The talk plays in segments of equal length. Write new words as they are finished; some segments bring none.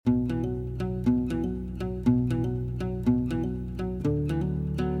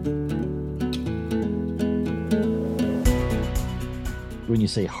when you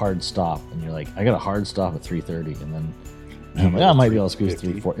say hard stop and you're like, I got a hard stop at 3:30, and then I'm like, I might be able to squeeze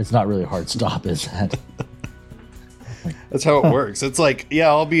 3:40. It's not really a hard stop, is that? That's how it works. It's like, yeah,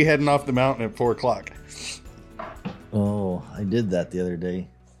 I'll be heading off the mountain at 4:00. Oh, I did that the other day.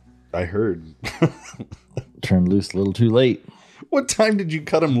 I heard. Turned loose a little too late. What time did you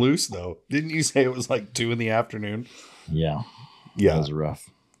cut him loose, though? Didn't you say it was like 2 PM? Yeah. Yeah. That was rough.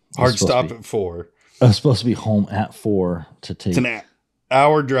 Hard stop at 4. I was supposed to be home at 4 to take. It's an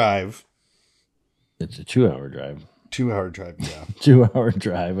hour drive. It's a 2-hour drive. 2-hour drive, yeah. 2-hour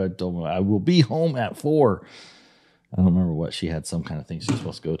drive. I told him I will be home at 4. I don't remember what she had, some kind of thing she was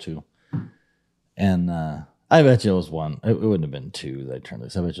supposed to go to. And I bet you it was 1. It wouldn't have been 2 that I turned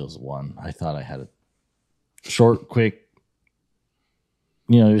loose. I bet you it was 1. I thought I had a short, quick,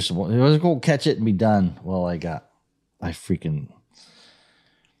 just it was go catch it and be done. Well,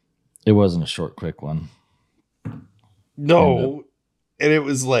 it wasn't a short, quick one. No. And it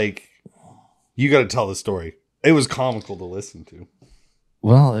was like, you got to tell the story. It was comical to listen to.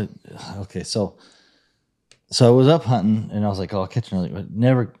 Well, okay, so I was up hunting, and I was like, oh, I'll catch an early, but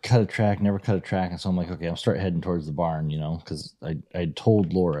never cut a track. And so I'm like, okay, I'll start heading towards the barn, because I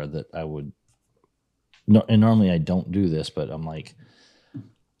told Laura that I would, no, and normally I don't do this, but I'm like,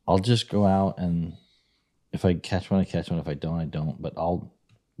 I'll just go out, and if I catch one, I catch one. If I don't, I don't, but I'll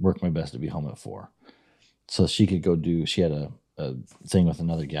work my best to be home at 4. So she could go she had a thing with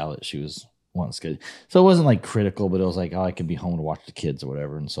another gal that she was wanting to schedule. So it wasn't like critical, but it was like, oh, I could be home to watch the kids or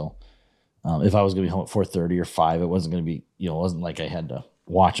whatever. And so if I was going to be home at 4:30 or 5, it wasn't going to be, it wasn't like I had to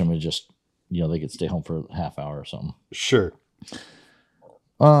watch them and just, they could stay home for a half hour or something. Sure.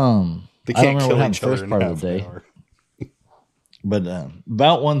 They can't I don't remember what happened first part of the day. But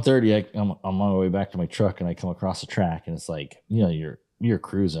about 1:30, I'm on my way back to my truck, and I come across a track, and it's like, you're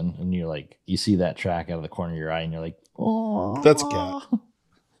cruising, and you're like, you see that track out of the corner of your eye, and you're like, oh, that's cat.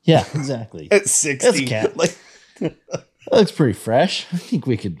 Yeah, exactly. At 60, that's cat. Like, that looks pretty fresh. I think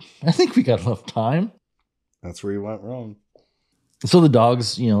we got enough time. That's where you went wrong. So the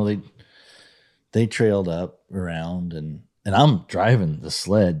dogs, they trailed up around, and I'm driving the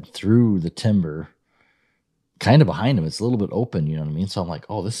sled through the timber, kind of behind him. It's a little bit open, you know what I mean? So I'm like,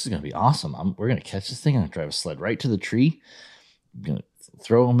 oh, this is going to be awesome. We're going to catch this thing. I'm going to drive a sled right to the tree. I'm going to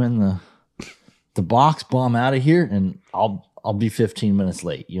throw him in the box, bomb out of here, and I'll be 15 minutes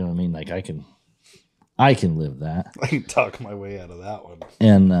late. You know what I mean? Like I can live that. I can talk my way out of that one.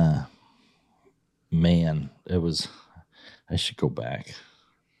 And man, I should go back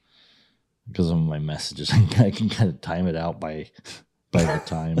because of my messages. I can kind of time it out by the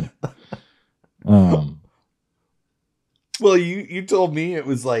time. Well, you told me it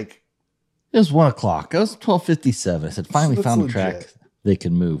was like, it was 1:00. It was 12:57. I said, finally found a track legit. they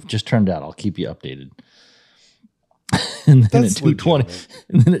can move. Just turned out. I'll keep you updated. And then That's at 2:20,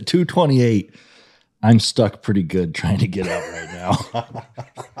 and then at 2:28, I'm stuck pretty good trying to get out right now.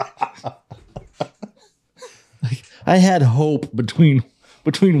 I had hope between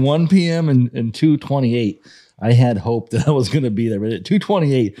 1 p.m. and 2:28. I had hope that I was going to be there, but at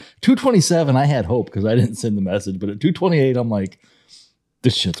 2:28, 2:27, I had hope because I didn't send the message. But at 2:28, I'm like,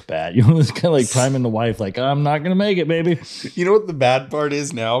 this shit's bad. It's kind of like priming the wife, like, I'm not going to make it, baby. You know what the bad part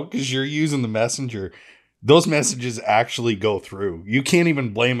is now? Because you're using the messenger. Those messages actually go through. You can't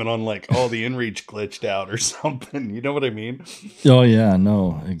even blame it on like, oh, the inReach glitched out or something. You know what I mean? Oh, yeah,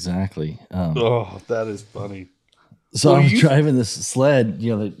 no, exactly. Oh, that is funny. So I'm driving this sled,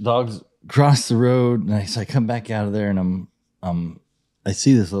 the dogs cross the road, and I come back out of there, and I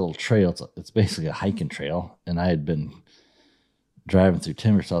see this little trail. It's basically a hiking trail, and I had been driving through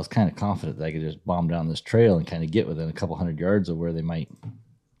timber, so I was kind of confident that I could just bomb down this trail and kind of get within a couple hundred yards of where they might,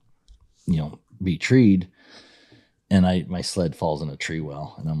 be treed. And my sled falls in a tree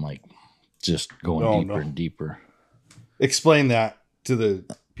well, and I'm like, just going deeper and deeper. Explain that to the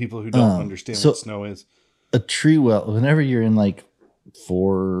people who don't understand what snow is. A tree well, whenever you're in like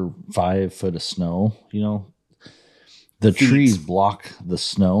 4 or 5 foot of snow, the trees block the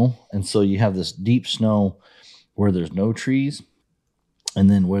snow. And so you have this deep snow where there's no trees.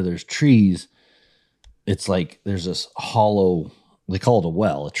 And then where there's trees, it's like there's this hollow, they call it a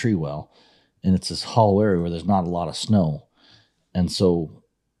well, a tree well. And it's this hollow area where there's not a lot of snow. And so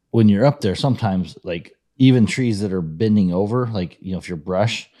when you're up there, sometimes like even trees that are bending over, like, if you're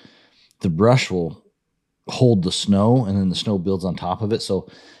the brush will hold the snow, and then the snow builds on top of it. So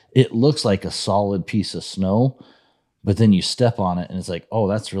it looks like a solid piece of snow, but then you step on it and it's like, oh,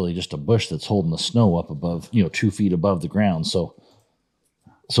 that's really just a bush that's holding the snow up above, 2 feet above the ground. So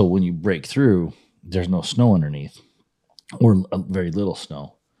when you break through, there's no snow underneath, or very little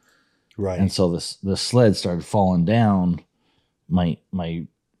snow. Right. And so the sled started falling down it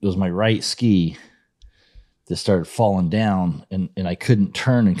was my right ski that started falling down, and I couldn't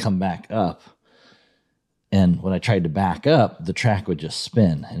turn and come back up. And when I tried to back up, the track would just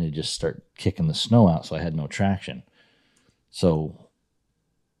spin and it just start kicking the snow out. So I had no traction. So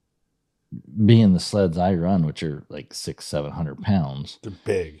being the sleds I run, which are like 600-700 pounds, they're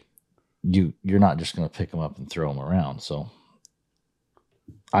big. You're not just going to pick them up and throw them around. So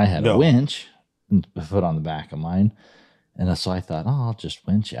I had a winch and put on the back of mine. And so I thought, oh, I'll just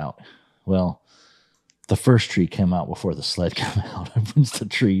winch out. Well, the first tree came out before the sled came out. I winched the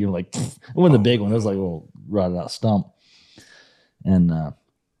tree. You're like, when the big one, it was like a little rotted out stump. And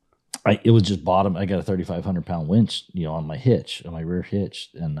it was just bottom. I got a 3,500 pound winch, on my hitch, on my rear hitch,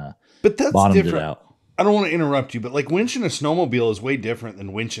 and but that's bottomed different. It out. I don't want to interrupt you, but like winching a snowmobile is way different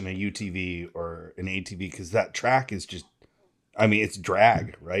than winching a UTV or an ATV, because that track is just, it's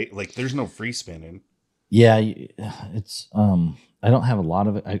drag, right? Like there's no free spinning. Yeah, it's I don't have a lot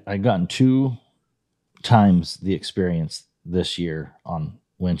of it. I gotten 2 times the experience this year on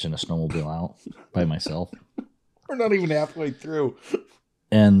winching a snowmobile out by myself. We're not even halfway through.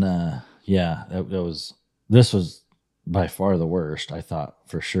 And this was by far the worst. I thought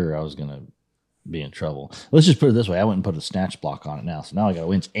for sure I was gonna be in trouble. Let's just put it this way: I went and put a snatch block on it now, so now I got a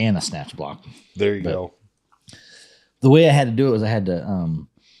winch and a snatch block. There you go. The way I had to do it was I had to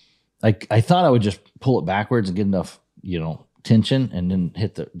I thought I would just pull it backwards and get enough tension and then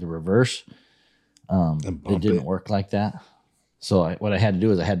hit the reverse. It didn't work like that. So what I had to do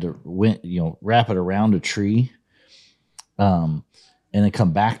is I had to wrap it around a tree, and then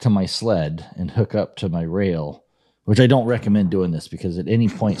come back to my sled and hook up to my rail, which I don't recommend doing this because at any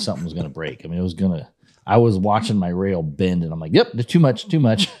point something was going to break. I was watching my rail bend and I'm like, yep, too much.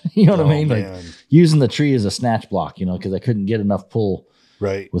 You know what I mean? Man. Like using the tree as a snatch block, because I couldn't get enough pull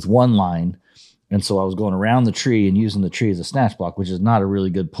with one line. And so I was going around the tree and using the tree as a snatch block, which is not a really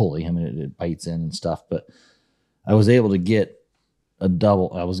good pulley. it bites in and stuff, but I was able to get I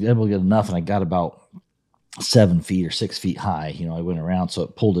was able to get enough, and I got about 7 feet or 6 feet high. I went around, so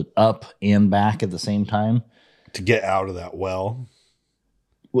it pulled it up and back at the same time. To get out of that well?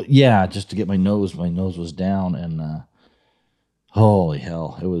 Well, yeah, just to get my nose. My nose was down, and holy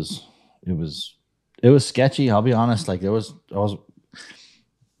hell, it was sketchy. I'll be honest. Like the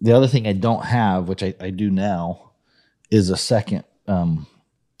other thing I don't have, which I do now, is a second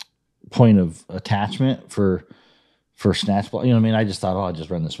point of attachment for snatch block. I just thought, I'd just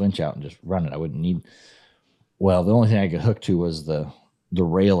run this winch out and just run it. I wouldn't need. Well, the only thing I could hook to was the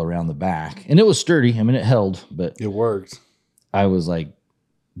rail around the back, and it was sturdy. It held, but it worked. I was like,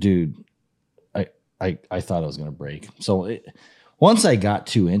 dude, I thought I was going to break. So once I got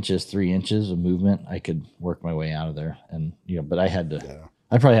 2 inches, 3 inches of movement, I could work my way out of there. And but I had to. Yeah.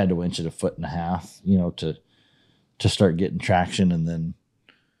 I probably had to winch it 1.5 feet, to start getting traction, and then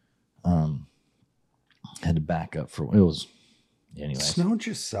had to back up for it was. Anyway, snow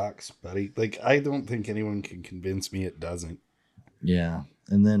just sucks, buddy. Like I don't think anyone can convince me it doesn't. Yeah,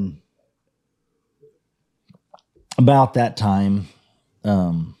 and then about that time,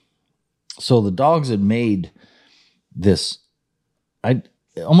 so the dogs had made this,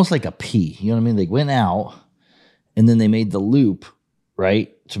 almost like a P. You know what I mean? They went out, and then they made the loop,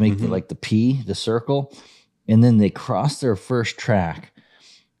 right, to make the P, the circle, and then they crossed their first track,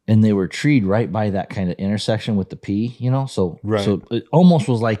 and they were treed right by that kind of intersection with the P. So it almost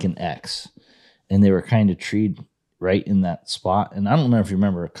was like an X, and they were kind of treed right in that spot. And I don't know if you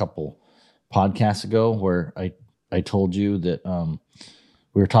remember a couple podcasts ago where I told you that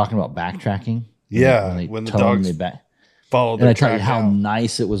we were talking about backtracking. Yeah, when the dogs followed their track. And I tell you how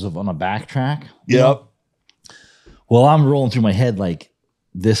nice it was on a backtrack. Yep. Well, I'm rolling through my head like,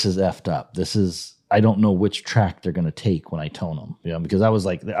 this is effed up. I don't know which track they're going to take when I tone them. Because I was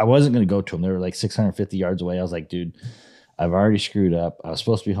like, I wasn't going to go to them. They were like 650 yards away. I was like, dude, I've already screwed up. I was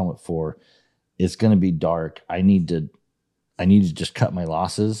supposed to be home at 4. It's going to be dark. I need to just cut my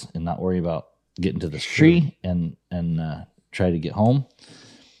losses and not worry about getting to this tree and try to get home.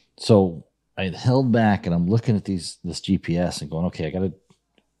 So I held back, and I'm looking at this GPS and going, okay, I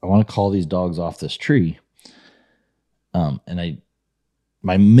want to call these dogs off this tree. And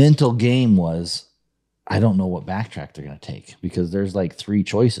my mental game was, I don't know what backtrack they're going to take, because there's like 3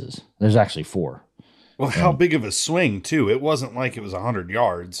 choices. There's actually 4. Well, how big of a swing too? It wasn't like it was 100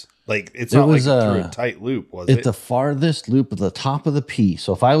 yards. Like it's not like through a tight loop, was it? At the farthest loop at the top of the P.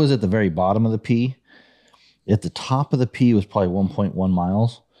 So if I was at the very bottom of the P, at the top of the P was probably 1.1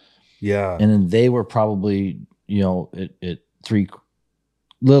 miles. Yeah. And then they were probably, at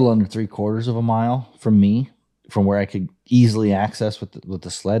little under 3/4 of a mile from me, from where I could easily access with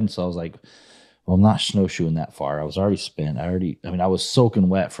the sled. And so I was like, Well, I'm not snowshoeing that far. I was already spent. I mean, I was soaking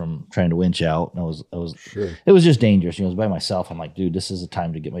wet from trying to winch out. And Sure. it was just dangerous. You know, I was by myself. I'm like, dude, this is the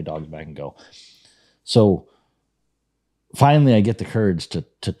time to get my dogs back and go. So finally I get the courage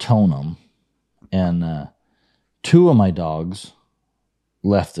to tone them. And 2 of my dogs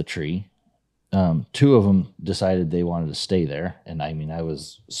left the tree. 2 of them decided they wanted to stay there. And I mean, I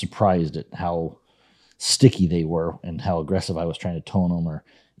was surprised at how sticky they were and how aggressive I was trying to tone them, or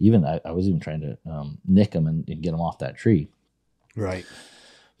even I was even trying to nick them and get them off that tree. Right.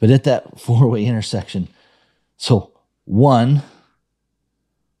 But at that 4-way intersection, so one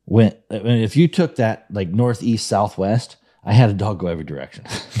went, I mean, if you took that like northeast, southwest, I had a dog go every direction.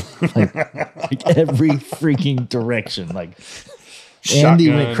 like every freaking direction. Like Andy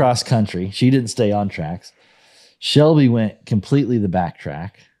went cross country. She didn't stay on tracks. Shelby went completely the back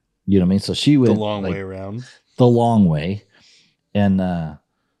track. You know what I mean? So she went the long way around. The long way. And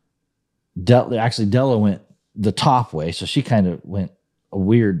Della went the top way. So she kind of went a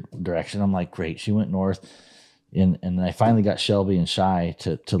weird direction. I'm like, great. She went north. And I finally got Shelby and Shy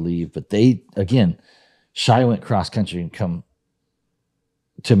to leave. But they, again, Shy went cross country and come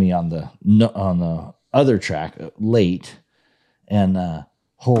to me on the other track late. And I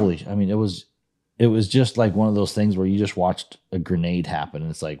mean, it was just like one of those things where you just watched a grenade happen.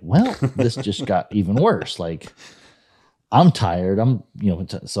 And it's like, well, this just got even worse. Like, I'm tired.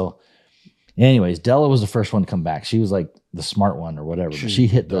 So anyways, Della was the first one to come back. She was like the smart one or whatever. But she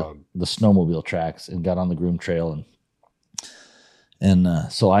hit the snowmobile tracks and got on the groomed trail.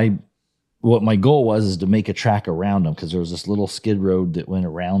 And so what my goal was is to make a track around them, because there was this little skid road that went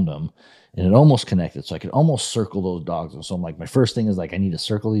around them. And it almost connected, so I could almost circle those dogs. And so I'm like, my first thing is like, I need to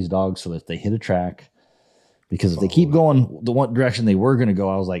circle these dogs so that if they hit a track, because if they keep going the one direction they were going to go,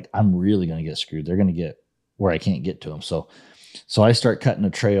 I was like, I'm really going to get screwed. They're going to get where I can't get to them. So I start cutting a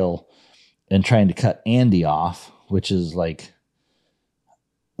trail and trying to cut Andy off, which is like,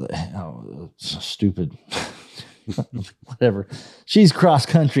 stupid, whatever. She's cross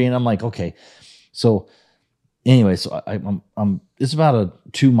country, and I'm like, okay, so. Anyway, so I'm it's about a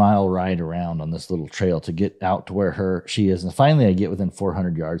 2-mile ride around on this little trail to get out to where she is. And finally I get within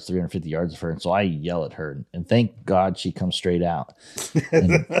 400 yards, 350 yards of her. And so I yell at her, and thank God she comes straight out.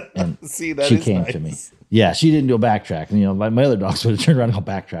 And See, that she came to me. Yeah, she didn't do a backtrack. And, you know, my other dogs would have turned around and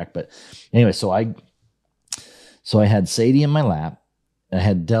go backtrack. But anyway, so I had Sadie in my lap. I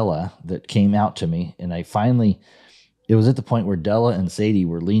had Della that came out to me. And it was at the point where Della and Sadie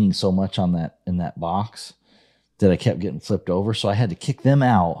were leaning so much in that box that I kept getting flipped over. So I had to kick them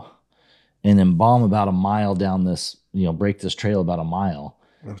out and then bomb about a mile down this, break this trail about a mile.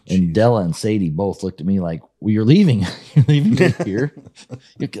 Oh, and Della and Sadie both looked at me like, well, you're leaving. You're leaving me here.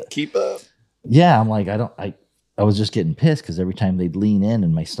 Keep up. Yeah. I'm like, I was just getting pissed because every time they'd lean in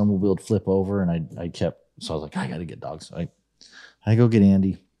and my snowmobile would flip over, and so I was like, I got to get dogs. So I go get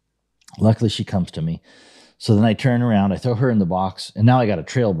Andy. Luckily she comes to me. So then I turn around, I throw her in the box, and now I got a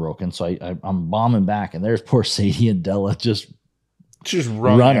trail broken. So I'm bombing back, and there's poor Sadie and Della just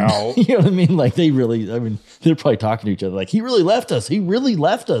running out. You know what I mean? Like they're probably talking to each other. Like, he really left us. He really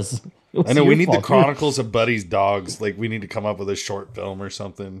left us. I know we need the Chronicles of Buddy's Dogs. Like, we need to come up with a short film or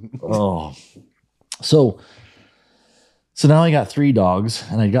something. Oh, so now I got 3 dogs,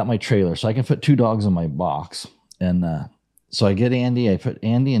 and I got my trailer, so I can put 2 dogs in my box. And so I get Andy. I put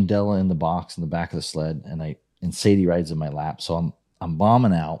Andy and Della in the box in the back of the sled, and Sadie rides in my lap. So I'm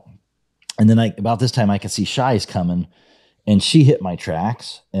bombing out, and then about this time I can see Shy's coming, and she hit my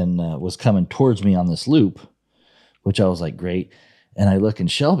tracks and was coming towards me on this loop, which I was like, great. And I look, and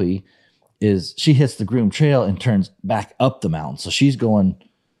Shelby she hits the groomed trail and turns back up the mountain, so she's going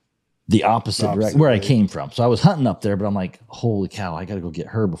the opposite direction where I came from. So I was hunting up there, but I'm like, holy cow, I got to go get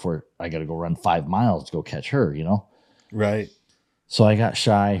her before I got to go run 5 miles to go catch her, Right. So I got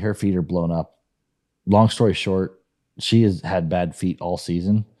Shy. Her feet are blown up. Long story short, she has had bad feet all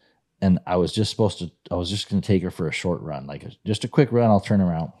season. And I was just going to take her for a short run, like just a quick run. I'll turn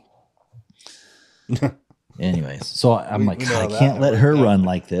her out. Anyways, so I'm I can't let her run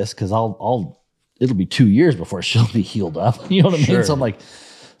like this, because it'll be 2 years before she'll be healed up. You know what I mean? So I'm like,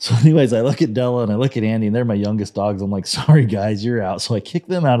 so anyways, I look at Della and I look at Andy, and they're my youngest dogs. I'm like, sorry guys, you're out. So I kick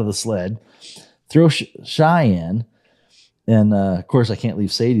them out of the sled, throw Shy in. And of course, I can't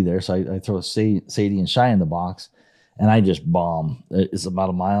leave Sadie there, so I throw Sadie and Shy in the box, and I just bomb. It's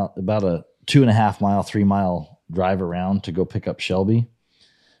about a 2.5 mile, 3 mile drive around to go pick up Shelby,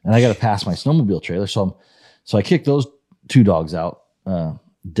 and I got to pass my snowmobile trailer. So I kick those 2 dogs out,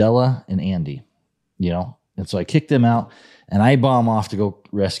 Della and Andy, and so I kick them out, and I bomb off to go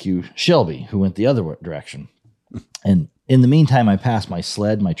rescue Shelby, who went the other direction. And in the meantime, I pass my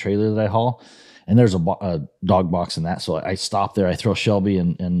sled, my trailer that I haul. and there's a dog box in that. So I stop there. I throw Shelby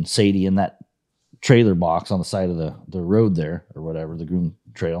and Sadie in that trailer box on the side of the road there or whatever, the groom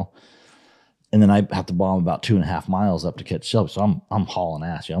trail. And then I have to bomb about 2.5 miles up to catch Shelby. So I'm hauling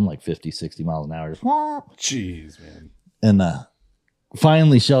ass. I'm like 50, 60 miles an hour. Just, jeez, man. And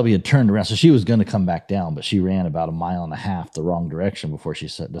finally Shelby had turned around. So she was going to come back down, but she ran about 1.5 miles the wrong direction before she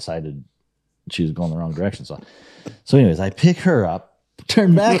decided she was going the wrong direction. So anyways, I pick her up,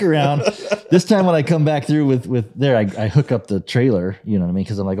 turn back around. This time when I come back through with there, I hook up the trailer, you know what I mean?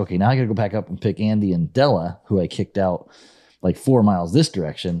 Because I'm like, okay, now I got to go back up and pick Andy and Della, who I kicked out like 4 miles this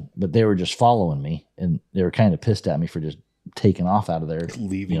direction, but they were just following me, and they were kind of pissed at me for just taking off out of there,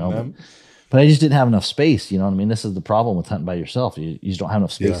 leaving them. But I just didn't have enough space. You know what I mean? This is the problem with hunting by yourself. You just don't have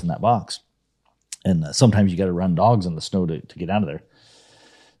enough space in that box, and sometimes you got to run dogs in the snow to get out of there.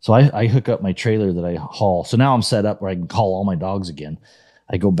 So I hook up my trailer that I haul. So now I'm set up where I can call all my dogs again.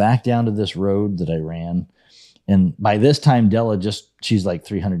 I go back down to this road that I ran, and by this time Della she's like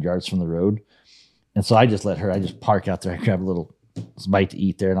 300 yards from the road. And so I just park out there. I grab a little bite to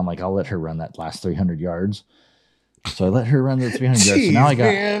eat there. And I'm like, I'll let her run that last 300 yards. So I let her run the 300 yards. So now I got.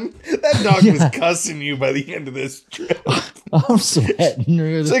 Man, that dog was cussing you by the end of this trip. I'm sweating.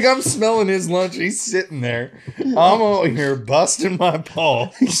 It's like I'm smelling his lunch. He's sitting there. I'm over here busting my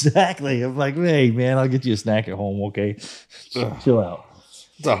paw. Exactly. I'm like, hey, man, I'll get you a snack at home. Okay. Chill out.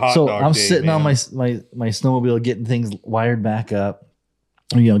 It's a hot dog. I'm sitting on my snowmobile getting things wired back up.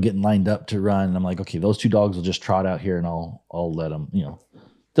 Getting lined up to run. And I'm like, okay, those 2 dogs will just trot out here and I'll let them,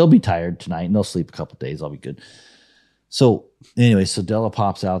 they'll be tired tonight and they'll sleep a couple days. I'll be good. So anyway, Della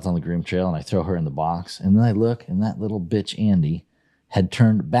pops out on the groom trail and I throw her in the box. And then I look, and that little bitch, Andy, had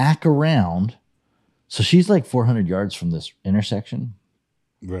turned back around. So she's like 400 yards from this intersection.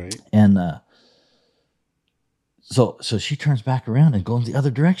 Right. And, so she turns back around and goes the other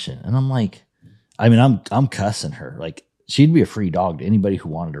direction. And I'm like, I'm cussing her. Like, she'd be a free dog to anybody who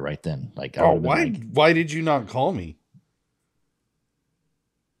wanted her right then. Like, why did you not call me?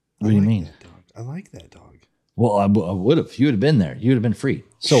 What do you mean? I like that dog. Well, I would have. You would have been there. You would have been free.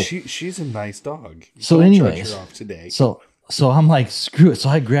 So she's a nice dog. So anyways, off today. So I'm like, screw it. So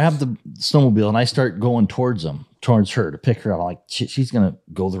I grab the snowmobile and I start going towards her to pick her up. I'm like, she's gonna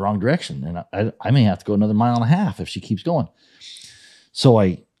go the wrong direction, and I may have to go another 1.5 miles if she keeps going. So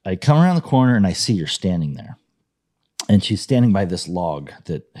I come around the corner and I see her standing there. And she's standing by this log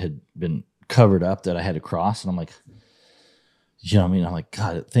that had been covered up that I had to cross. And I'm like, you know what I mean? I'm like,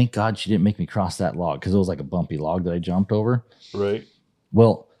 God, thank God she didn't make me cross that log, because it was like a bumpy log that I jumped over. Right.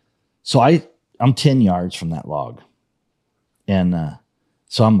 Well, so I'm 10 yards from that log. And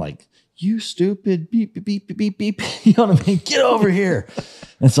so I'm like, you stupid beep, beep, beep, beep, beep. You know what I mean? Get over here.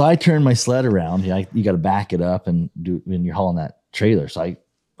 And so I turn my sled around. You got to back it up and do when you're hauling that trailer. So I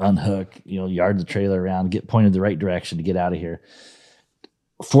unhook, yard the trailer around, get pointed the right direction to get out of here,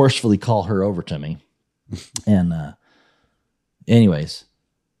 forcefully call her over to me. And anyways,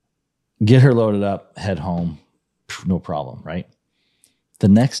 get her loaded up, head home, no problem, right? The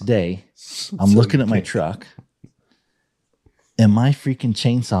next day, I'm looking at my truck, and my freaking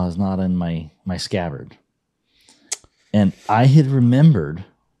chainsaw is not in my scabbard. And I had remembered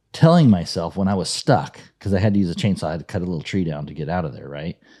telling myself when I was stuck, because I had to use a chainsaw, I had to cut a little tree down to get out of there,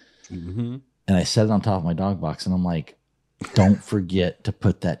 right? Mm-hmm. And I set it on top of my dog box, and I'm like, don't forget to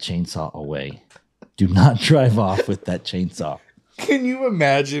put that chainsaw away. Do not drive off with that chainsaw. Can you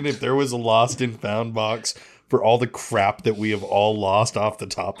imagine if there was a lost and found box for all the crap that we have all lost off the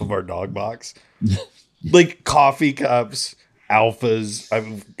top of our dog box? Like coffee cups,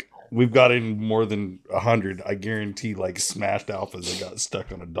 alphas. We've got in more than 100. I guarantee, like smashed alphas that got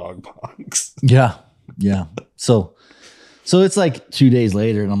stuck on a dog box. Yeah. So it's like 2 days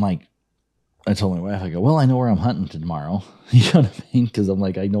later, and I'm like, I told my wife, I go, well, I know where I'm hunting tomorrow. You know what I mean? Because I'm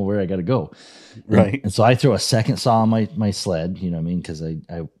like, I know where I got to go. Right. And so I throw a second saw on my sled, you know what I mean? Because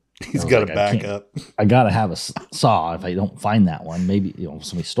he's got to back up. I got to have a saw if I don't find that one. Maybe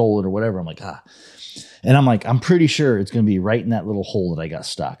somebody stole it or whatever. I'm like, And I'm like, I'm pretty sure it's going to be right in that little hole that I got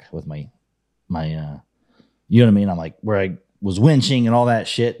stuck with my you know what I mean? I'm like, where I was winching and all that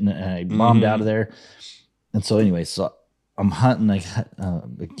shit, and I bombed out of there. And so anyway, so I'm hunting. I got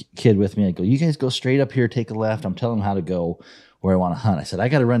a kid with me. I go, you guys go straight up here, take a left. I'm telling them how to go where I want to hunt. I said, I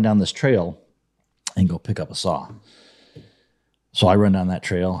got to run down this trail and go pick up a saw. So I run down that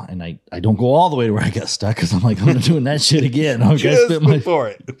trail, and I don't go all the way to where I got stuck, because I'm like, I'm not doing that shit again. I'm just before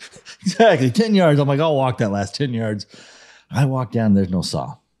it. Exactly. 10 yards. I'm like, I'll walk that last 10 yards. I walk down, there's no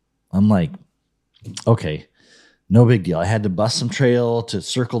saw. I'm like, okay, no big deal. I had to bust some trail to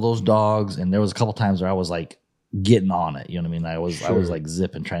circle those dogs. And there was a couple times where I was like getting on it. You know what I mean? I was like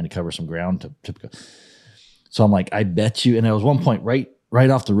zipping, trying to cover some ground to go. So I'm like, I bet you. And there was one point right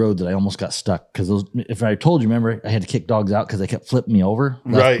off the road that I almost got stuck because if I told you, remember, I had to kick dogs out because they kept flipping me over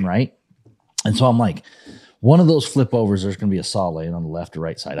left and right. And so I'm like, one of those flip overs, there's going to be a saw laying on the left or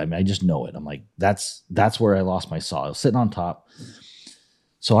right side. I mean, I just know it. I'm like, that's where I lost my saw. I was sitting on top.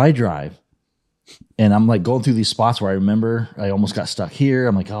 So I drive and I'm like going through these spots where I remember I almost got stuck here.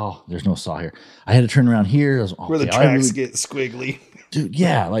 I'm like, oh, there's no saw here. I had to turn around here. I was, where the tracks get squiggly. Dude,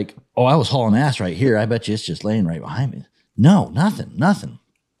 yeah. Like, oh, I was hauling ass right here. I bet you it's just laying right behind me. No, nothing.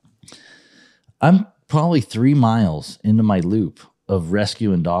 I'm probably 3 miles into my loop of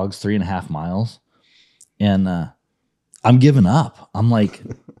rescuing dogs, 3.5 miles. And I'm giving up. I'm like,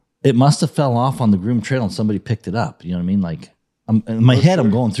 it must have fell off on the groom trail and somebody picked it up. You know what I mean? Like, in my head, I'm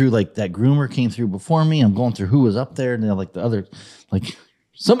going through like that groomer came through before me. I'm going through who was up there. And then like the other, like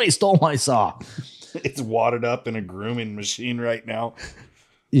somebody stole my saw. It's wadded up in a grooming machine right now.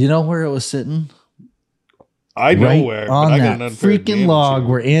 You know where it was sitting? I know right where. On that freaking log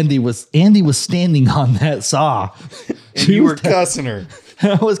where Andy was standing on that saw. And you were cussing her.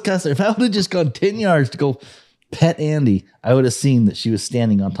 I was cussing. If I would have just gone 10 yards to go pet Andy, I would have seen that she was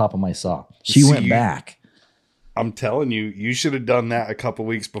standing on top of my saw. She went back. I'm telling you, you should have done that a couple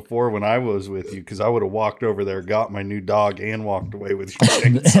weeks before when I was with you, because I would have walked over there, got my new dog, and walked away with your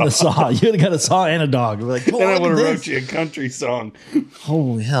and a saw. You would have got a saw and a dog. We're like, and I would have wrote you a country song.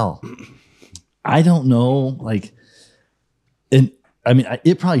 Holy hell. I don't know. Like, and I mean,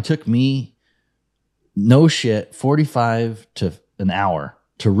 it probably took me, no shit, 45 to an hour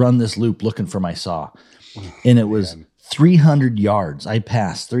to run this loop looking for my saw. And it was 300 yards. I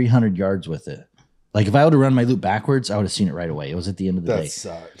passed 300 yards with it. Like if I would have run my loop backwards, I would have seen it right away. It was at the end of the day. That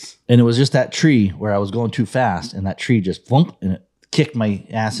sucks. And it was just that tree where I was going too fast, and that tree just flunk and it kicked my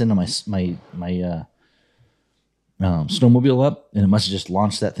ass into my snowmobile up, and it must have just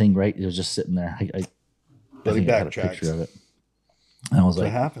launched that thing right. It was just sitting there. I think I got a picture of it. And I was like,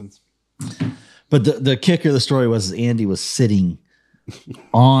 what happens? But the kicker of the story was Andy was sitting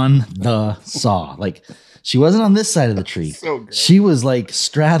on the saw. Like she wasn't on this side of the tree. So she was like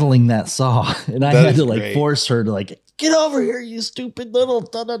straddling that saw. And I had to like force her to like, get over here, you stupid little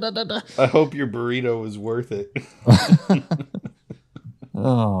da, da, da, da, da. I hope your burrito was worth it.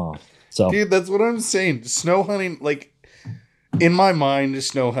 Oh. So dude, that's what I'm saying. Snow hunting, like in my mind,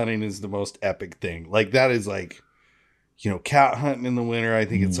 snow hunting is the most epic thing. Like that is like, you know, cat hunting in the winter. I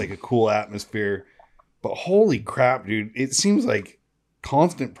think it's like a cool atmosphere. But holy crap, dude, it seems like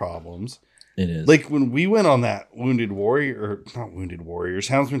constant problems. It is. Like when we went on that Houndsman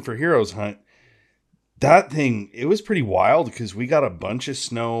for Heroes hunt, that thing, it was pretty wild because we got a bunch of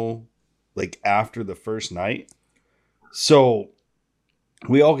snow like after the first night. So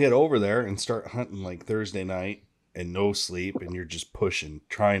we all get over there and start hunting like Thursday night and no sleep, and you're just pushing,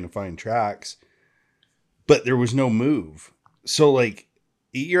 trying to find tracks. But there was no move. So like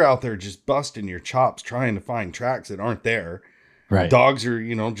you're out there just busting your chops trying to find tracks that aren't there. Right. Dogs are,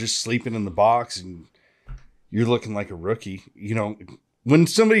 you know, just sleeping in the box and you're looking like a rookie. You know, when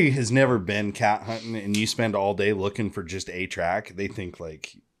somebody has never been cat hunting and you spend all day looking for just a track, they think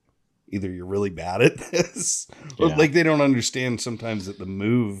like either you're really bad at this or like they don't understand sometimes that the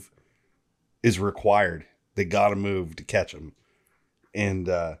move is required. They got to move to catch them. And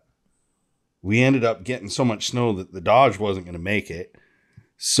we ended up getting so much snow that the Dodge wasn't going to make it.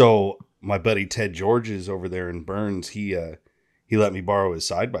 So my buddy Ted Georges over there in Burns, he let me borrow his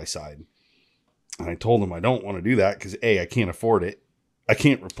side-by-side. And I told him I don't want to do that because A, I can't afford it. I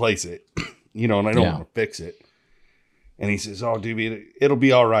can't replace it, you know, and I don't want to fix it. And he says, oh, dude, it'll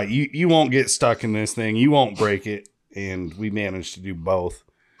be all right. You won't get stuck in this thing. You won't break it. And we managed to do both.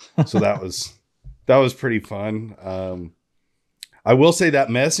 So that was pretty fun. I will say that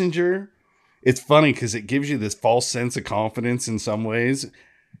Messenger, it's funny because it gives you this false sense of confidence in some ways.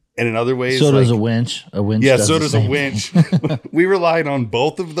 And in other ways, so does a winch. A winch. Yeah, so does a winch. We relied on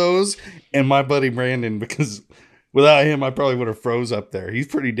both of those, and my buddy Brandon, because without him, I probably would have froze up there. He's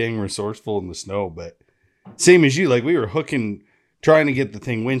pretty dang resourceful in the snow, but same as you, like we were hooking, trying to get the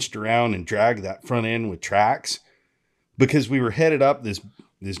thing winched around and drag that front end with tracks because we were headed up this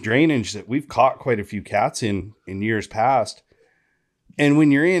drainage that we've caught quite a few cats in years past. And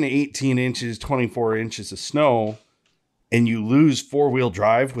when you're in 18 inches, 24 inches of snow, and you lose 4-wheel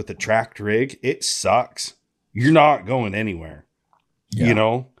drive with a tracked rig, it sucks. You're not going anywhere, you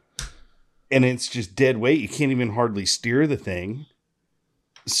know? And it's just dead weight. You can't even hardly steer the thing.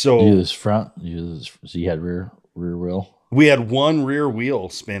 So you use front, so you had rear wheel? We had one rear wheel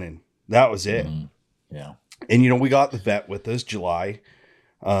spinning. That was it. Yeah. And, you know, we got the vet with us July.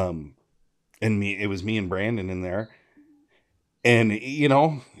 and it was me and Brandon in there. And, you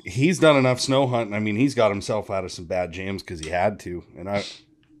know, he's done enough snow hunting. I mean, he's got himself out of some bad jams because he had to. And I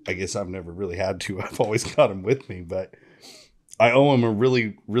guess I've never really had to. I've always got him with me. But I owe him a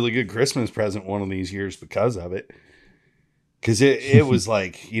really, really good Christmas present one of these years because of it. Because it was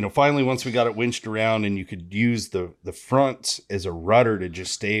like, you know, finally, once we got it winched around and you could use the front as a rudder to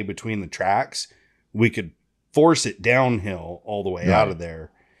just stay between the tracks, we could force it downhill all the way out of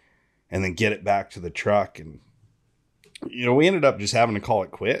there and then get it back to the truck. And, you know, we ended up just having to call it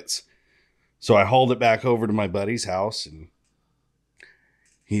quits. So I hauled it back over to my buddy's house and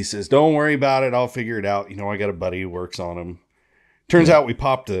he says, don't worry about it. I'll figure it out. You know, I got a buddy who works on them. Turns out we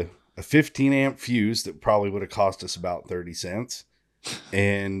popped a 15 amp fuse that probably would have cost us about 30 cents.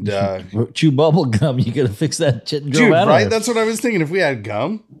 And chew bubble gum, you gotta fix that shit and go dude, out right? of there. That's what I was thinking. If we had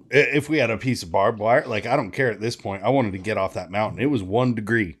gum, if we had a piece of barbed wire, like I don't care at this point. I wanted to get off that mountain. It was 1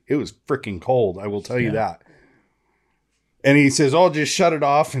 degree. It was freaking cold. I will tell you that. And he says, "Oh, just shut it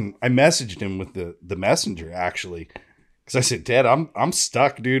off." And I messaged him with the messenger actually, because I said, "Dad, I'm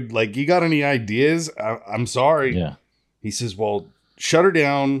stuck, dude. Like, you got any ideas? I'm sorry." Yeah. He says, "Well, shut her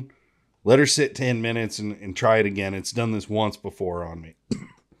down, let her sit 10 minutes, and try it again. It's done this once before on me."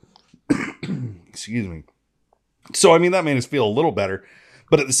 Excuse me. So I mean, that made us feel a little better,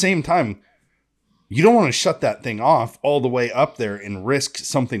 but at the same time, you don't want to shut that thing off all the way up there and risk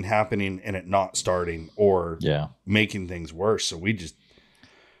something happening and it not starting or making things worse. So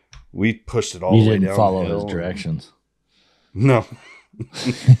we pushed it all the way down. You didn't follow his directions. No.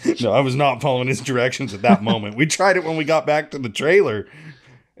 No, I was not following his directions at that moment. We tried it when we got back to the trailer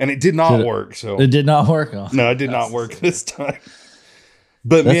and it did not work. So it did not work. Oh, no, it did not work this time.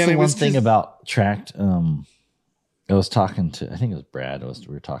 But that's man, the it one was thing about tracked. I was talking to, I think it was Brad. We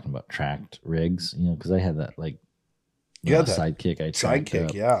were talking about tracked rigs, you know, because I had that like sidekick.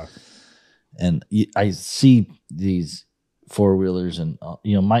 Sidekick, yeah. And I see these 4-wheelers, and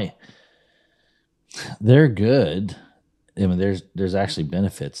you know, they're good. I mean, there's actually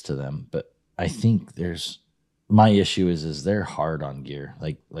benefits to them, but I think my issue is they're hard on gear,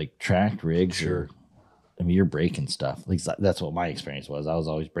 like tracked rigs. Sure. I mean, you're breaking stuff. At least that's what my experience was. I was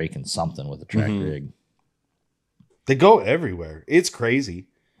always breaking something with a tracked rig. They go everywhere. It's crazy.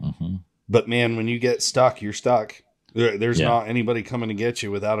 Mm-hmm. But man, when you get stuck, you're stuck. There's not anybody coming to get you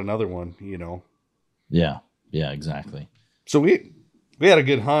without another one, you know? Yeah. Yeah, exactly. So we had a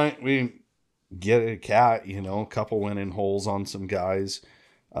good hunt. We get a cat, you know, a couple went in holes on some guys.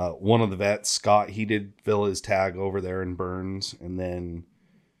 One of the vets, Scott, he did fill his tag over there in Burns. And then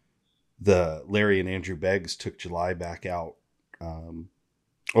the Larry and Andrew Beggs took July back out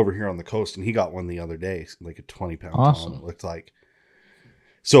over here on the coast, and he got one the other day, like a 20-pound awesome. Tom, it looked like.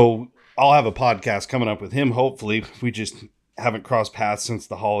 So I'll have a podcast coming up with him, hopefully. We just haven't crossed paths since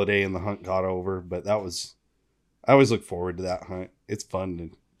the holiday and the hunt got over, but I always look forward to that hunt. It's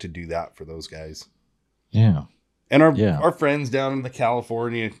fun to do that for those guys. Yeah. And our friends down in the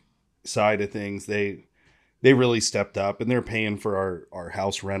California side of things, they really stepped up, and they're paying for our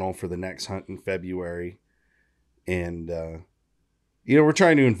house rental for the next hunt in February. And, you know, we're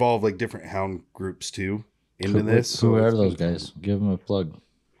trying to involve like different hound groups too into this. Who are those guys? Give them a plug.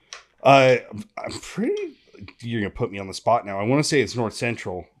 I'm pretty, you're going to put me on the spot now. I want to say it's North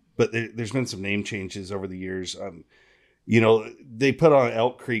Central, but there's been some name changes over the years. You know, they put on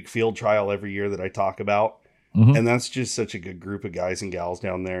Elk Creek field trial every year that I talk about. Mm-hmm. And that's just such a good group of guys and gals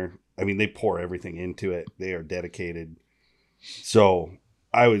down there. I mean, they pour everything into it. They are dedicated. So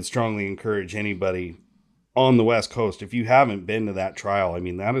I would strongly encourage anybody on the West Coast, if you haven't been to that trial, I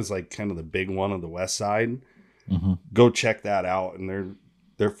mean, that is like kind of the big one on the West side. Mm-hmm. Go check that out. And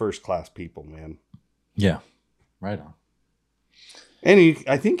they're first-class people, man. Yeah. Right on. And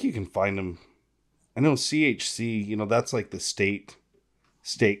I think you can find them. I know CHC, you know, that's like the state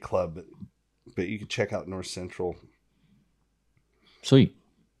club, but you can check out North Central. Sweet.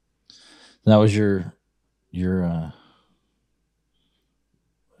 That was your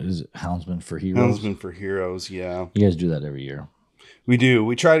is it Houndsman for Heroes? Houndsman for Heroes, yeah. You guys do that every year. We do.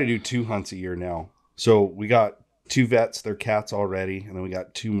 We try to do 2 hunts a year now. So we got 2 vets, they're cats already, and then we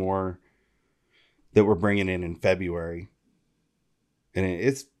got 2 more that we're bringing in February. And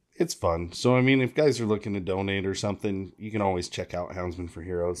it's fun. So, I mean, if guys are looking to donate or something, you can always check out Houndsman for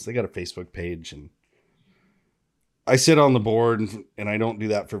Heroes. They got a Facebook page, and I sit on the board, and I don't do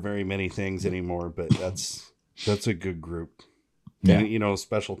that for very many things anymore, but that's a good group. Yeah. And, you know,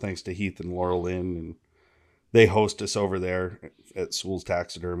 special thanks to Heath and Laurel Lynn, and they host us over there at Sewell's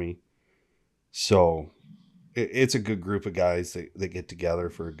Taxidermy. So it's a good group of guys that get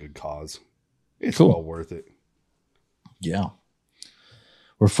together for a good cause. It's cool. Well worth it. Yeah.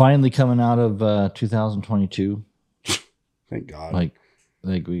 we're finally coming out of 2022. Thank God.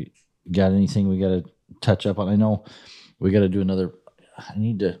 Like we got anything we got to touch up on? I know we got to do another.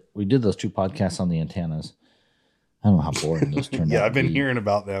 We did those 2 podcasts on the antennas. I don't know how boring those turned out. Yeah, I've been hearing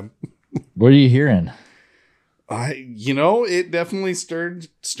about them. What are you hearing? It definitely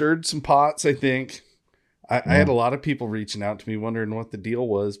stirred some pots, I think. I had a lot of people reaching out to me wondering what the deal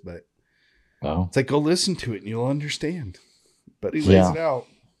was, but it's like, go listen to it and you'll understand. But he lays it out.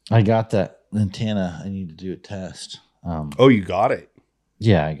 I got that antenna. I need to do a test. You got it?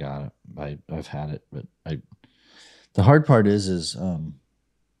 Yeah, I got it. I've had it, but the hard part is God,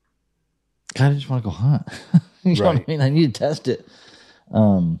 I just want to go hunt. You know what I mean? I need to test it.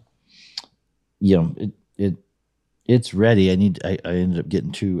 It's ready. I ended up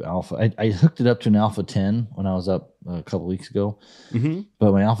getting 2 alpha. I hooked it up to an alpha 10 when I was up a couple weeks ago,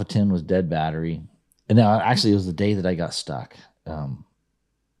 but my alpha 10 was dead battery. And now actually it was the day that I got stuck.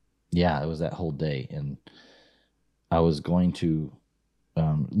 It was that whole day. And I was going to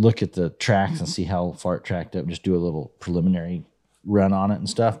look at the tracks and see how far it tracked up, just do a little preliminary run on it and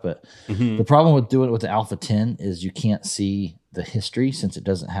stuff. But the problem with doing it with the alpha 10 is you can't see the history since it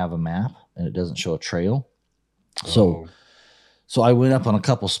doesn't have a map and it doesn't show a trail. So I went up on a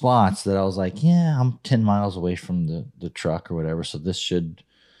couple spots that I was like, yeah, I'm 10 miles away from the truck or whatever. So this should,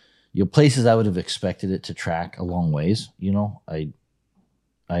 places I would have expected it to track a long ways.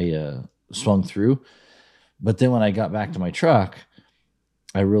 I swung through, but then when I got back to my truck,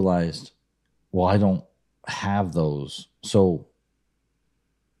 I realized, well, I don't have those. So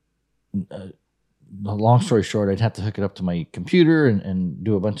long story short, I'd have to hook it up to my computer and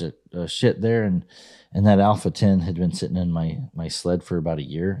do a bunch of shit there. And that Alpha 10 had been sitting in my sled for about a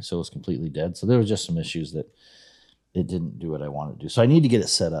year. So it was completely dead. So there was just some issues that it didn't do what I wanted to do. So I need to get it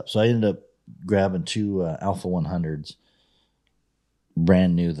set up. So I ended up grabbing 2 Alpha 100s,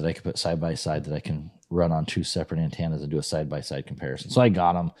 brand new, that I could put side by side, that I can run on 2 separate antennas and do a side by side comparison. So I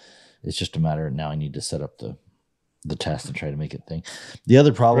got them. It's just a matter of now I need to set up the test and try to make it thing. The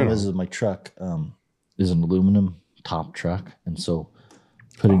other problem is my truck is an aluminum top truck, and so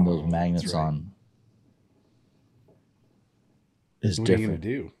putting those magnets on is different. What are you going to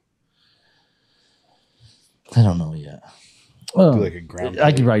do? I don't know yet. Do like a ground plate?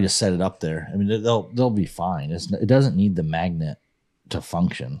 I could probably just set it up there. I mean, they'll be fine. It doesn't need the magnet to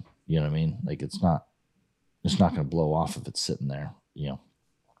function. You know what I mean? Like it's not going to blow off if it's sitting there.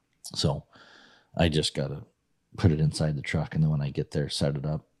 So I just got to put it inside the truck, and then when I get there, set it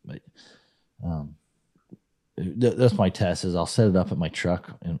up. But that's my test. Is I'll set it up at my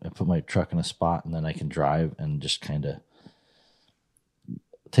truck and put my truck in a spot, and then I can drive and just kind of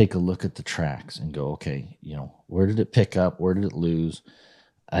take a look at the tracks and go, okay, where did it pick up? Where did it lose?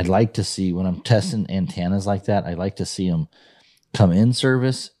 I'd like to see, when I'm testing antennas like that, I like to see them come in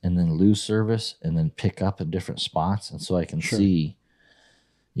service and then lose service and then pick up in different spots. And so I can see,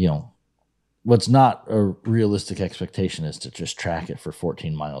 what's not a realistic expectation is to just track it for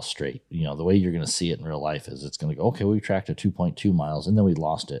 14 miles straight. The way you're going to see it in real life is it's going to go, okay, we tracked it 2.2 miles and then we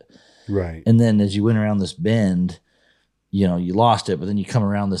lost it. Right. And then as you went around this bend, you lost it, but then you come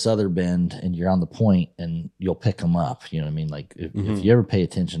around this other bend and you're on the point and you'll pick them up. You know what I mean? Like if you ever pay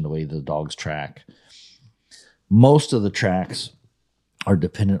attention to the way the dogs track, most of the tracks are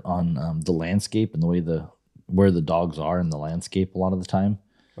dependent on the landscape and the way where the dogs are in the landscape a lot of the time.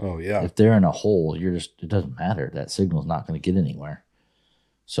 Oh yeah. If they're in a hole, it doesn't matter. That signal's not going to get anywhere.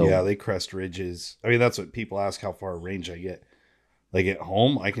 So yeah, they crest ridges. I mean, that's what people ask, how far range I get. Like at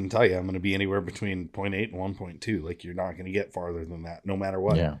home, I can tell you I'm going to be anywhere between 0.8 and 1.2. Like you're not going to get farther than that, no matter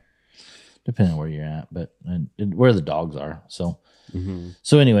what. Yeah, depending on where you're at, but and where the dogs are. So,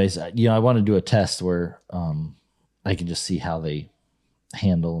 so anyways, I want to do a test where I can just see how they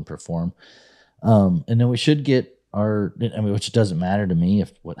handle and perform, and then we should get which doesn't matter to me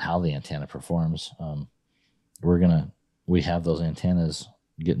how the antenna performs. We have those antennas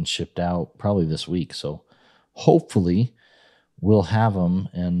getting shipped out probably this week, so hopefully we'll have them,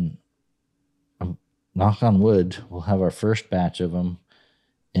 and knock on wood, we'll have our first batch of them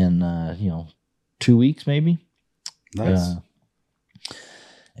in 2 weeks maybe. Nice.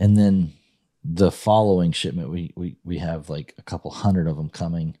 And then the following shipment, we have like a couple hundred of them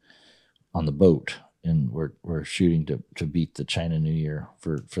coming on the boat, and we're shooting to beat the China New Year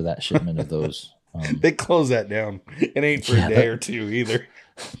for that shipment of those. They close that down. It ain't for a day or two either.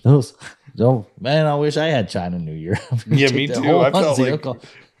 Man, I wish I had China New Year. Yeah, me too. I felt like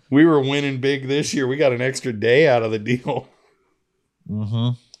we were winning big this year. We got an extra day out of the deal.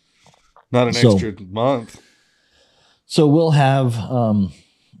 Mm-hmm. Not an extra month. So we'll have,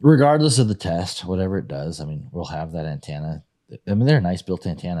 regardless of the test, whatever it does, I mean, we'll have that antenna. I mean, they're a nice built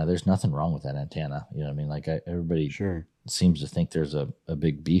antenna. There's nothing wrong with that antenna. You know what I mean? Like everybody Sure. seems to think there's a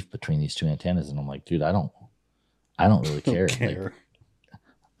big beef between these two antennas. And I'm like, dude, I don't really care. Like,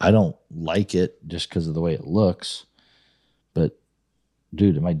 I don't like it just because of the way it looks. But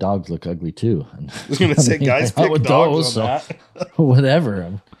dude, my dogs look ugly too. And, I was going to say, guys pick dogs on that.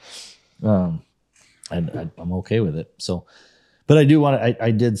 Whatever. And I'm okay with it. So, but I do want to,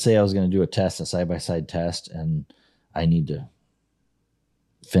 I did say I was going to do a side-by-side test, and I need to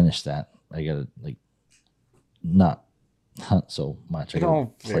finish that. I got to like not hunt so much. I got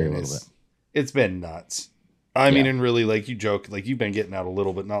to play a little bit. It's been nuts. I mean, and really, like you joke, like you've been getting out a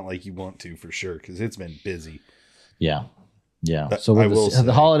little, but not like you want to for sure, because it's been busy. Yeah. So with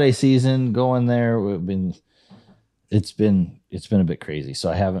the holiday season going there, it's been a bit crazy. So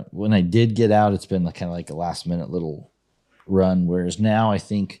I haven't, when I did get out, it's been kind of like a last minute little run. Whereas now I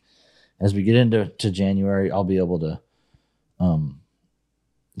think as we get into January, I'll be able to,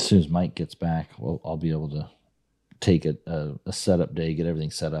 as soon as Mike gets back, I'll be able to take a setup day, get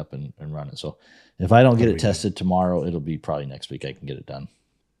everything set up and run it. So if I don't get it tested tomorrow, it'll be probably next week I can get it done.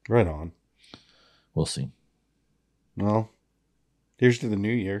 Right on. We'll see. Well, here's to the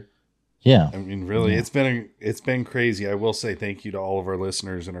new year. Yeah. I mean, really, it's been crazy. I will say thank you to all of our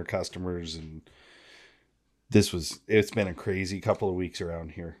listeners and our customers. And it's been a crazy couple of weeks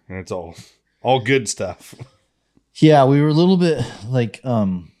around here, and it's all good stuff. Yeah. We were a little bit like,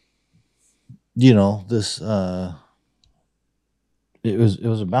 this, it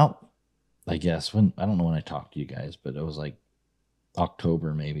was about, I guess, I don't know when I talked to you guys, but it was like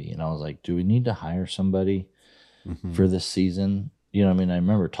October maybe. And I was like, do we need to hire somebody for this season? You know what I mean? I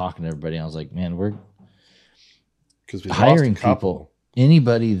remember talking to everybody. And I was like, man, we're hiring people.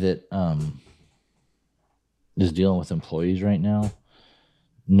 Anybody that is dealing with employees right now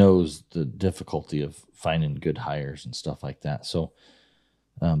knows the difficulty of finding good hires and stuff like that. So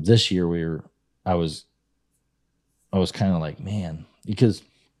this year I was kind of like, man, because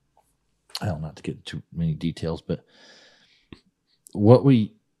I don't not to get too many details, but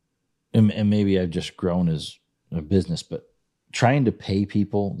and maybe I've just grown as a business, but trying to pay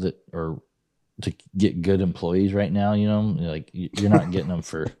people to get good employees right now, like you're not getting them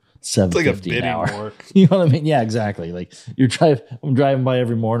for $7.50 an hour. You know what I mean? Yeah, exactly. Like I'm driving by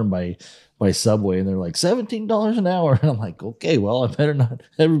every morning by Subway, and they're like $17 an hour, and I'm like, okay, well, I better not.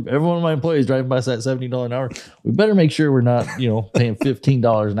 Every one of my employees driving by that $17 an hour. We better make sure we're not, paying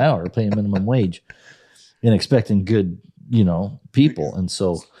 $15 an hour, paying minimum wage, and expecting good, people. And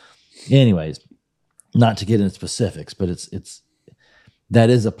so, anyways, not to get into specifics, but that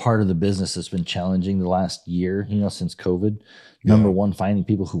is a part of the business that's been challenging the last year, since COVID. Number one, finding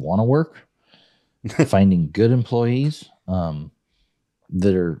people who want to work, finding good employees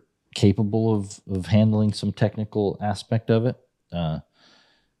that are capable of handling some technical aspect of it.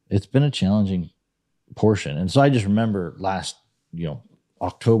 It's been a challenging portion. And so I just remember last,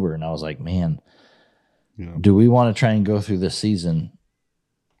 October, and I was like, man, do we want to try and go through this season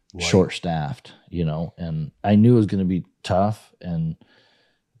short staffed, and I knew it was going to be tough, and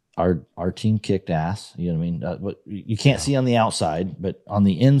our team kicked ass. You know what I mean? What you can't see on the outside, but on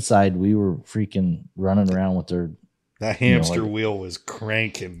the inside, we were freaking running around with that hamster wheel was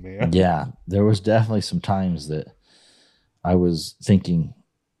cranking, man. Yeah, there was definitely some times that I was thinking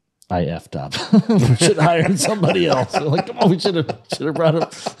I effed up. We should have hired somebody else. Like, come on, we should have brought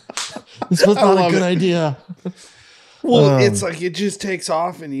up. This was not a good idea. Well, it's like it just takes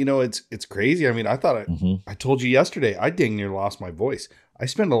off, and it's crazy. I mean, I thought I told you yesterday, I dang near lost my voice. I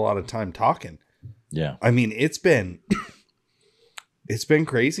spend a lot of time talking. Yeah, I mean, it's been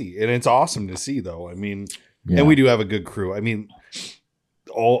crazy, and it's awesome to see, though. I mean, and we do have a good crew. I mean,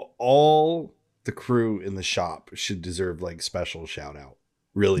 all the crew in the shop should deserve like special shout out.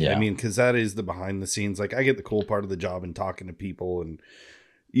 Really, I mean, because that is the behind the scenes. Like, I get the cool part of the job and talking to people, and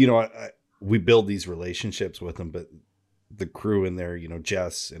we build these relationships with them, but the crew in there,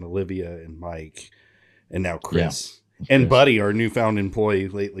 Jess and Olivia and Mike, and now Chris. And Buddy, our newfound employee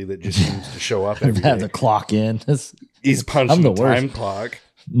lately that just seems to show up every day. Have to clock in. He's punching the time clock.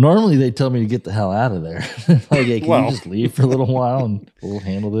 Normally they tell me to get the hell out of there. Like, hey, can you just leave for a little while and we'll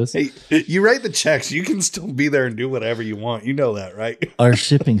handle this? Hey, you write the checks. You can still be there and do whatever you want. You know that, right? Our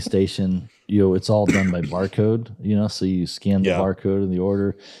shipping station, it's all done by barcode, so you scan the barcode of the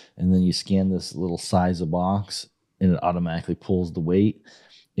order, and then you scan this little size of box, and it automatically pulls the weight.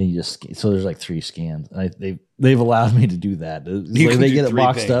 And you just, so there's like 3 scans. They've allowed me to do that. Like they get it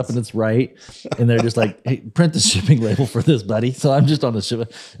boxed up and it's right. And they're just like, hey, print the shipping label for this, buddy. So I'm just on the ship.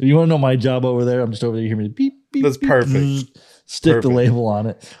 If you want to know my job over there, I'm just over there. You hear me beep, beep. That's beep, perfect. Stick the label on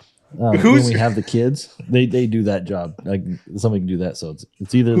it. when we have the kids, they do that job. Like somebody can do that. So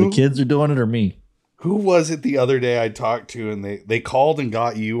it's either the kids are doing it or me. Who was it the other day I talked to, and they called and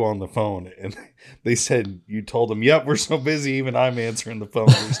got you on the phone, and they said you told them, "Yep, we're so busy, even I'm answering the phone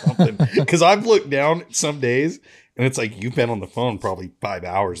or something." Because I've looked down some days, and it's like you've been on the phone probably 5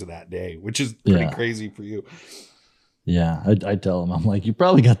 hours of that day, which is pretty crazy for you. Yeah, I tell them, I'm like, you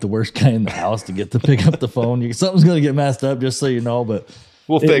probably got the worst guy in the house to get to pick up the phone. Something's going to get messed up, just so you know, but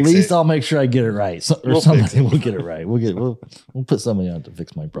at least I'll make sure I get it right. Somebody will get it right. We'll put somebody on to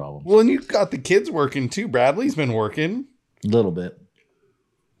fix my problem. Well, and you've got the kids working too. Bradley's been working. A little bit.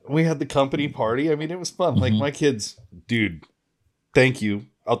 We had the company party. I mean, it was fun. Like my kids, dude, thank you.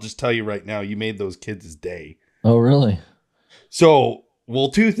 I'll just tell you right now, you made those kids' day. Oh, really? So, well,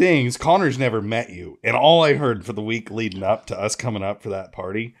 two things. Connor's never met you. And all I heard for the week leading up to us coming up for that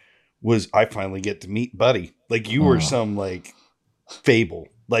party was I finally get to meet Buddy. Like you were some like fable,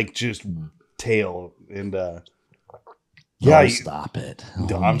 like just tale. And stop it.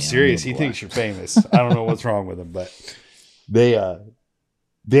 I'm serious. He thinks you're famous. I don't know what's wrong with him, but they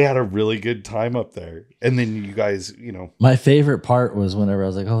had a really good time up there. And then you guys, my favorite part was whenever I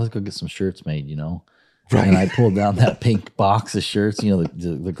was like, oh, let's go get some shirts made, Right. And I pulled down that pink box of shirts,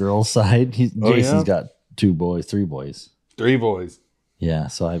 the girls' side. Jason's got three boys. Three boys. Yeah.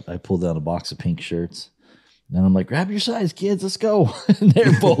 So I pulled down a box of pink shirts. And I'm like, grab your size, kids. Let's go. And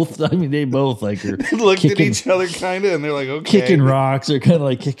they're both, they both like are looked at each other kind of, and they're like, okay. Kicking rocks. They're kind of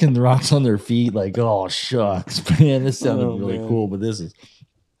like kicking the rocks on their feet. Like, oh, shucks. Man, this sounded really cool, but this is.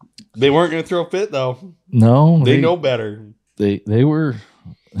 They weren't going to throw a fit, though. No. They know better. They were.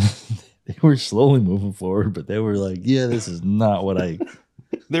 They were slowly moving forward, but they were like, yeah, this is not what I.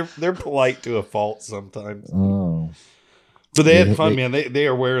 They're polite to a fault sometimes. Oh. But they had fun, man. They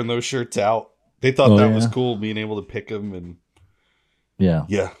are wearing those shirts out. They thought that was cool, being able to pick them. And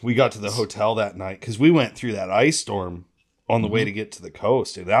yeah, we got to the hotel that night because we went through that ice storm on the way to get to the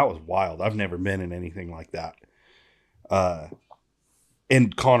coast, and that was wild. I've never been in anything like that.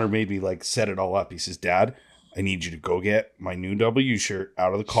 And Connor made me like set it all up. He says, "Dad, I need you to go get my new W shirt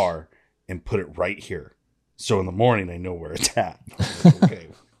out of the car and put it right here. So in the morning, I know where it's at." Like, okay.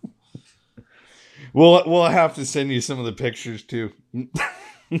 We'll have to send you some of the pictures too.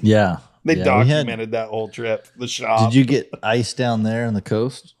 Yeah. They documented that whole trip. The shop. Did you get ice down there on the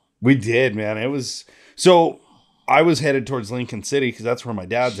coast? We did, man. It was so. I was headed towards Lincoln City because that's where my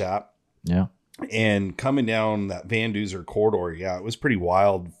dad's at. Yeah. And coming down that Van Duzer corridor, it was pretty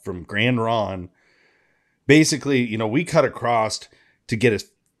wild from Grand Ron. Basically, we cut across to get us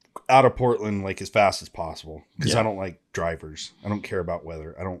out of Portland like as fast as possible because I don't like drivers. I don't care about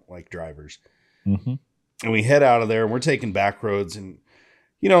weather. I don't like drivers. Mm-hmm. And we head out of there and we're taking back roads, and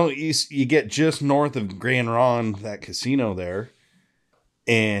you get just north of Grand Ron, that casino there,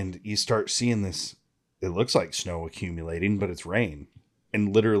 and you start seeing this. It looks like snow accumulating, but it's rain,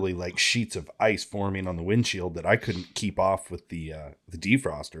 and literally like sheets of ice forming on the windshield that I couldn't keep off with the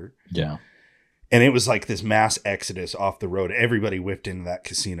defroster. Yeah. And it was like this mass exodus off the road. Everybody whipped into that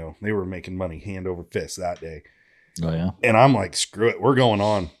casino. They were making money hand over fist that day. Oh, yeah. And I'm like, screw it. We're going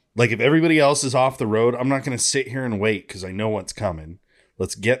on. Like, if everybody else is off the road, I'm not going to sit here and wait because I know what's coming.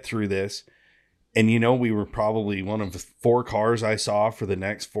 Let's get through this. And, we were probably one of the 4 cars I saw for the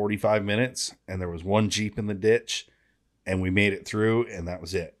next 45 minutes. And there was one Jeep in the ditch. And we made it through. And that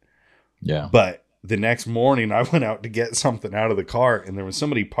was it. Yeah. But the next morning, I went out to get something out of the car. And there was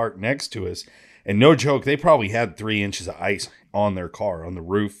somebody parked next to us. And no joke, they probably had 3 inches of ice on their car, on the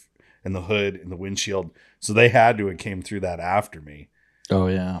roof and the hood and the windshield. So they had to have came through that after me. Oh,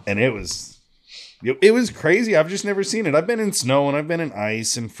 yeah. And it was crazy. I've just never seen it. I've been in snow and I've been in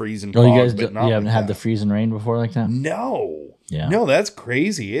ice and freezing. Oh, you guys you haven't had the freezing rain before like that? No. Yeah. No, that's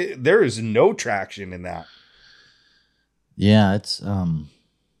crazy. There is no traction in that. Yeah, it's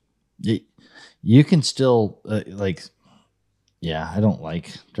you can still I don't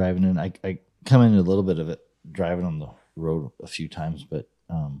like driving in. I come into a little bit of it driving on the road a few times, but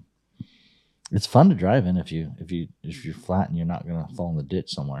it's fun to drive in if you're flat and you're not going to fall in the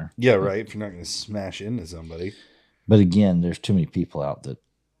ditch somewhere. Yeah, right. If you're not going to smash into somebody. But again, there's too many people out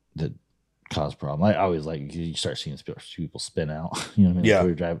that cause problem. I always you start seeing people spin out. You know what I mean? Yeah. Like we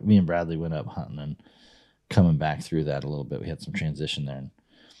were driving. Me and Bradley went up hunting and coming back through that a little bit. We had some transition there,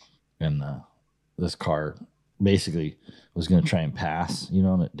 and this car basically was going to try and pass,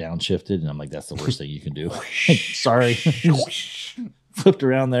 and it downshifted, and I'm like, that's the worst thing you can do. Sorry. Flipped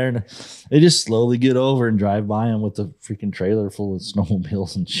around there, and they just slowly get over and drive by them with the freaking trailer full of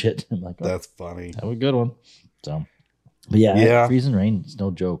snowmobiles and shit. I'm like, that's funny. That was a good one. So, but yeah. Freezing rain, it's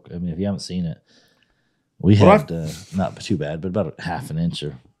no joke. I mean, if you haven't seen it, we had not too bad, but about a half an inch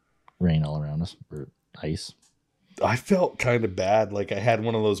of rain all around us or ice. I felt kind of bad. Like I had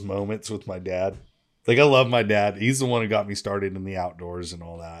one of those moments with my dad. Like I love my dad. He's the one who got me started in the outdoors and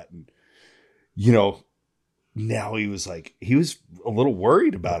all that. And, you know, now he was a little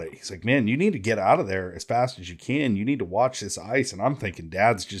worried about it. He's like, man, you need to get out of there as fast as you can. You need to watch this ice. And I'm thinking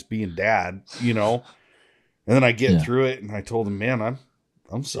dad's just being dad, you know? And then I get through it and I told him, man,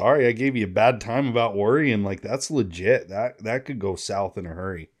 I'm sorry. I gave you a bad time about worrying. Like that's legit. That could go south in a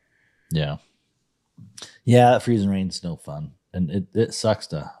hurry. Yeah. Yeah. Freezing rain's no fun. And it sucks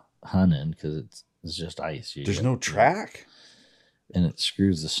to hunt in because it's just ice. There's no track. And it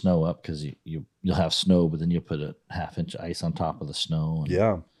screws the snow up because you'll have snow, but then you'll put a 1/2 inch of ice on top of the snow.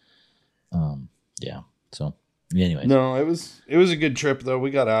 And, yeah. So anyway. No, it was a good trip though. We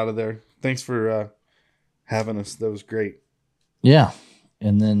got out of there. Thanks for having us. That was great. Yeah.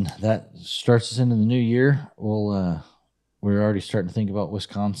 And then that starts us into the new year. We're already starting to think about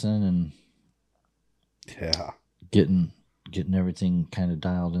Wisconsin and getting everything kind of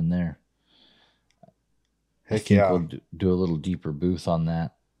dialed in there. Heck we'll do a little deeper booth on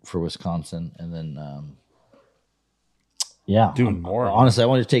that for Wisconsin, and then doing more. Honestly, I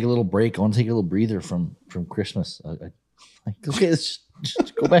want to take a little break. I want to take a little breather from Christmas. Okay, let's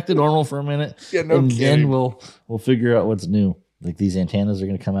just go back to normal for a minute. Yeah, no kidding. Then we'll figure out what's new. Like these antennas are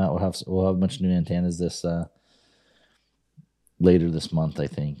going to come out. We'll have a bunch of new antennas this later this month, I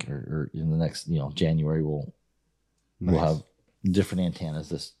think, or in the next January we'll have different antennas.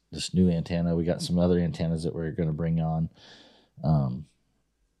 This new antenna. We got some other antennas that we're going to bring on,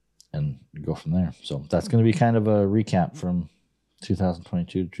 and go from there. So that's going to be kind of a recap from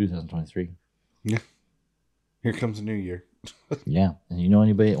 2022 to 2023. Yeah. Here comes a new year. Yeah. And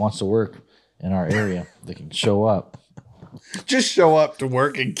anybody that wants to work in our area, they can show up. Just show up to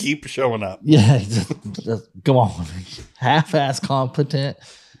work and keep showing up. Yeah. Just come on. Half-ass competent.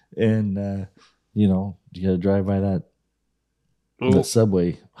 And, you got to drive by that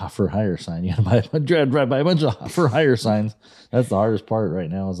subway for hire sign. You got to drive by a bunch of for hire signs. That's the hardest part right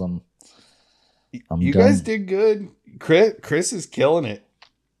now is I'm you done. Guys did good. Chris is killing it.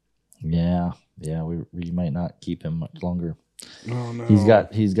 Yeah. We might not keep him much longer. Oh no.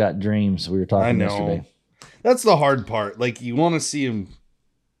 He's got dreams. We were talking yesterday. That's the hard part. Like you want to see him.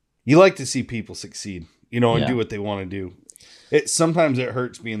 You like to see people succeed, and do what they want to do. Sometimes it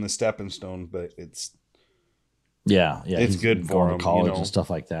hurts being the stepping stone, but it's it's good for him. College and stuff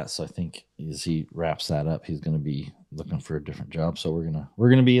like that. So I think as he wraps that up, he's going to be looking for a different job. So we're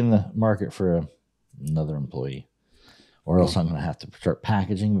gonna be in the market for another employee, or else I'm going to have to start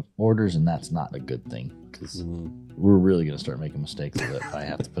packaging orders, and that's not a good thing because we're really going to start making mistakes with it if I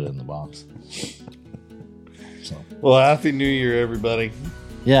have to put it in the box. So, well, Happy New Year, everybody.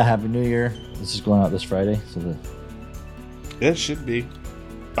 Yeah, Happy New Year. This is going out this Friday. So it should be.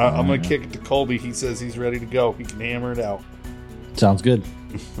 I'm going to kick it to Colby. He says he's ready to go. He can hammer it out. Sounds good.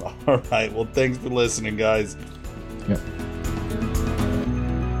 All right. Well, thanks for listening, guys. Yep.